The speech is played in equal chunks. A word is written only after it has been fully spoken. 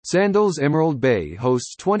Sandals Emerald Bay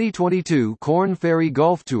hosts 2022 Korn Ferry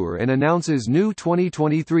Golf Tour and announces new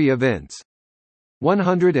 2023 events.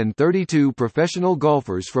 132 professional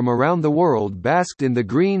golfers from around the world basked in the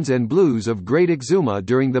greens and blues of Great Exuma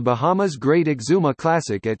during the Bahamas Great Exuma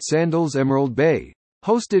Classic at Sandals Emerald Bay,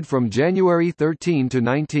 hosted from January 13 to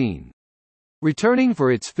 19. Returning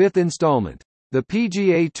for its fifth installment, the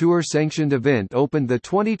PGA Tour-sanctioned event opened the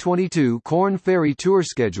 2022 Korn Ferry Tour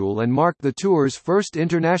schedule and marked the tour's first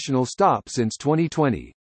international stop since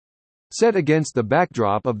 2020. Set against the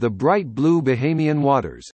backdrop of the bright blue Bahamian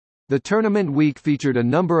waters, the tournament week featured a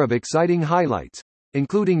number of exciting highlights,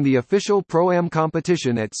 including the official Pro-Am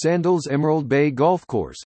competition at Sandals Emerald Bay Golf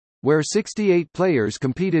Course, where 68 players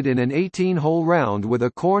competed in an 18-hole round with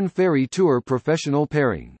a Korn Ferry Tour professional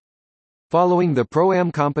pairing. Following the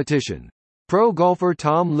Pro-Am competition, pro golfer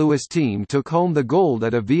Tom Lewis' team took home the gold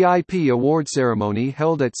at a VIP award ceremony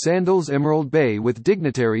held at Sandals Emerald Bay with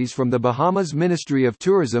dignitaries from the Bahamas Ministry of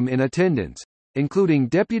Tourism in attendance, including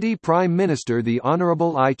Deputy Prime Minister the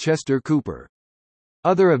Honourable I. Chester Cooper.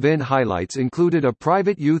 Other event highlights included a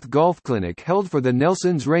private youth golf clinic held for the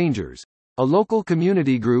Nelsons Rangers, a local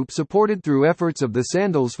community group supported through efforts of the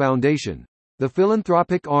Sandals Foundation, the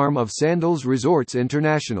philanthropic arm of Sandals Resorts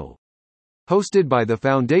International. Hosted by the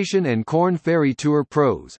Foundation and Korn Ferry Tour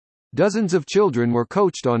pros, dozens of children were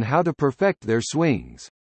coached on how to perfect their swings.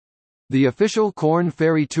 The official Korn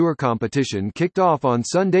Ferry Tour competition kicked off on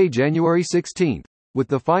Sunday, January 16, with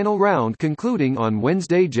the final round concluding on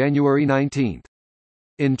Wednesday, January 19.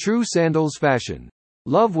 In true Sandals fashion,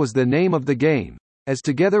 love was the name of the game, as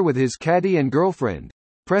together with his caddy and girlfriend,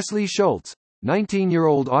 Presley Schultz,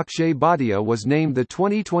 19-year-old Akshay Bhatia was named the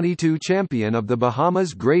 2022 champion of the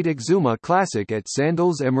Bahamas Great Exuma Classic at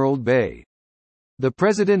Sandals Emerald Bay. The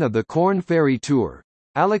president of the Korn Ferry Tour,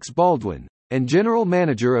 Alex Baldwin, and general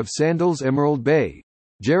manager of Sandals Emerald Bay,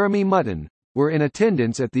 Jeremy Mutton, were in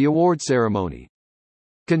attendance at the award ceremony.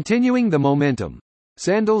 Continuing the momentum,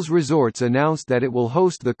 Sandals Resorts announced that it will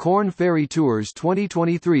host the Korn Ferry Tour's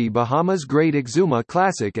 2023 Bahamas Great Exuma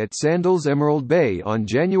Classic at Sandals Emerald Bay on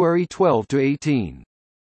January 12 to 18.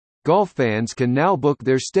 Golf fans can now book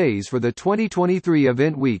their stays for the 2023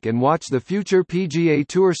 event week and watch the future PGA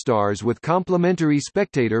Tour stars with complimentary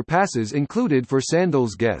spectator passes included for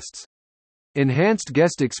Sandals guests. Enhanced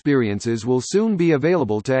guest experiences will soon be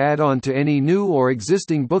available to add on to any new or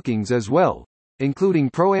existing bookings as well, including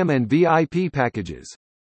Pro-Am and VIP packages.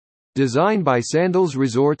 Designed by Sandals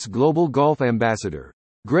Resorts Global Golf Ambassador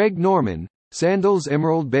Greg Norman, Sandals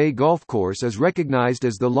Emerald Bay Golf Course is recognized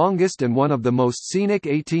as the longest and one of the most scenic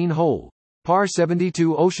 18-hole, par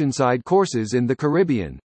 72 oceanside courses in the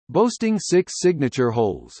Caribbean, boasting 6 signature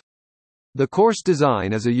holes. The course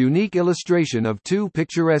design is a unique illustration of two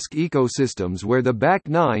picturesque ecosystems where the back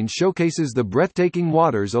 9 showcases the breathtaking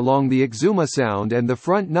waters along the Exuma Sound and the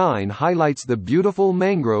front 9 highlights the beautiful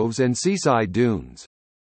mangroves and seaside dunes.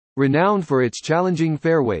 Renowned for its challenging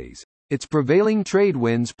fairways, its prevailing trade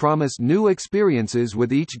winds promise new experiences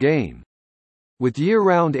with each game. With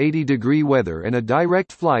year-round 80-degree weather and a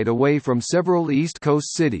direct flight away from several East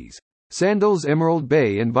Coast cities, Sandals Emerald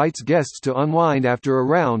Bay invites guests to unwind after a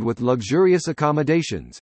round with luxurious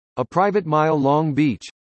accommodations, a private mile-long beach,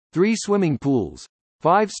 3 swimming pools,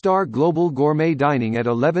 5-star global gourmet dining at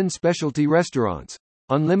 11 specialty restaurants,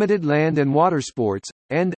 unlimited land and water sports,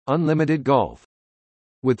 and unlimited golf.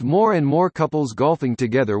 With more and more couples golfing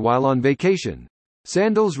together while on vacation,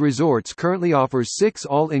 Sandals Resorts currently offers 6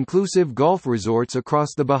 all-inclusive golf resorts across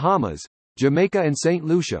the Bahamas, Jamaica and St.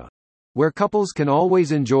 Lucia, where couples can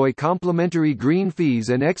always enjoy complimentary green fees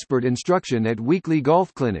and expert instruction at weekly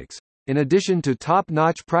golf clinics, in addition to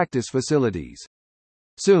top-notch practice facilities.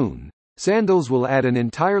 Soon, Sandals will add an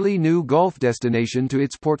entirely new golf destination to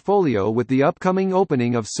its portfolio with the upcoming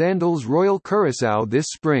opening of Sandals Royal Curaçao this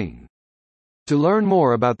spring. To learn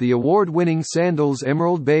more about the award-winning Sandals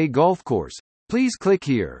Emerald Bay Golf Course, please click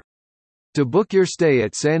here. To book your stay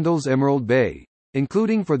at Sandals Emerald Bay,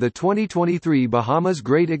 including for the 2023 Bahamas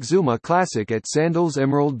Great Exuma Classic at Sandals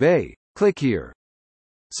Emerald Bay, click here.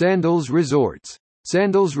 Sandals Resorts.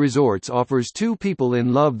 Sandals Resorts offers 2 people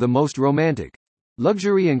in love the most romantic,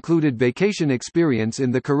 luxury-included vacation experience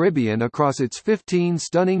in the Caribbean across its 15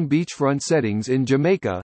 stunning beachfront settings in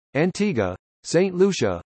Jamaica, Antigua, St.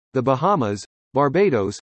 Lucia, the Bahamas,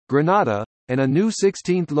 Barbados, Grenada, and a new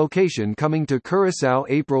 16th location coming to Curaçao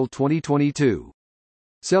April 2022.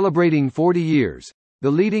 Celebrating 40 years,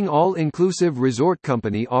 the leading all-inclusive resort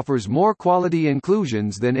company offers more quality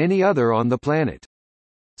inclusions than any other on the planet.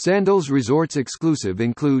 Sandals Resorts exclusive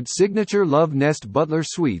include signature Love Nest Butler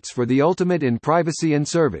Suites for the ultimate in privacy and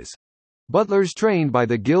service. Butlers trained by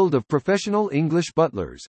the Guild of Professional English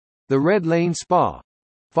Butlers, The Red Lane Spa.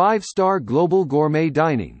 5-star global gourmet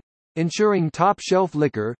dining, ensuring top-shelf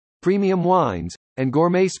liquor, premium wines, and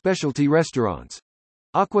gourmet specialty restaurants.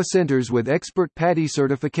 Aqua centers with expert PADI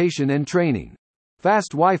certification and training.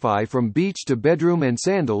 Fast Wi-Fi from beach to bedroom and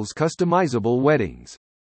Sandals customizable weddings.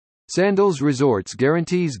 Sandals Resorts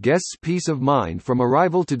guarantees guests peace of mind from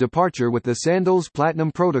arrival to departure with the Sandals Platinum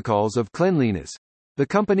protocols of cleanliness. The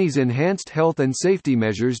company's enhanced health and safety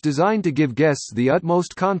measures designed to give guests the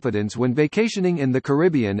utmost confidence when vacationing in the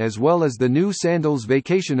Caribbean, as well as the new Sandals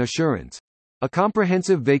Vacation Assurance, a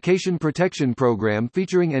comprehensive vacation protection program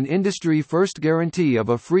featuring an industry-first guarantee of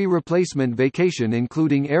a free replacement vacation,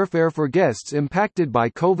 including airfare for guests impacted by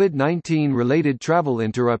COVID-19 related travel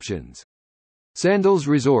interruptions. Sandals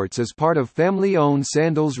Resorts is part of family-owned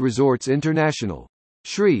Sandals Resorts International,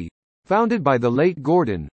 SRI, founded by the late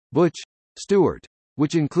Gordon Butch Stewart,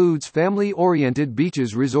 which includes family-oriented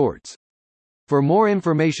beaches resorts. For more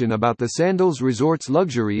information about the Sandals Resorts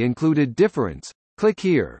luxury included difference, click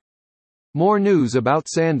here. More news about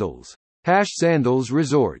Sandals. #Sandals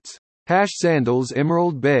Resorts. #Sandals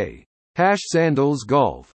Emerald Bay. #Sandals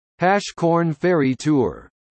Golf. #Corn Ferry Tour.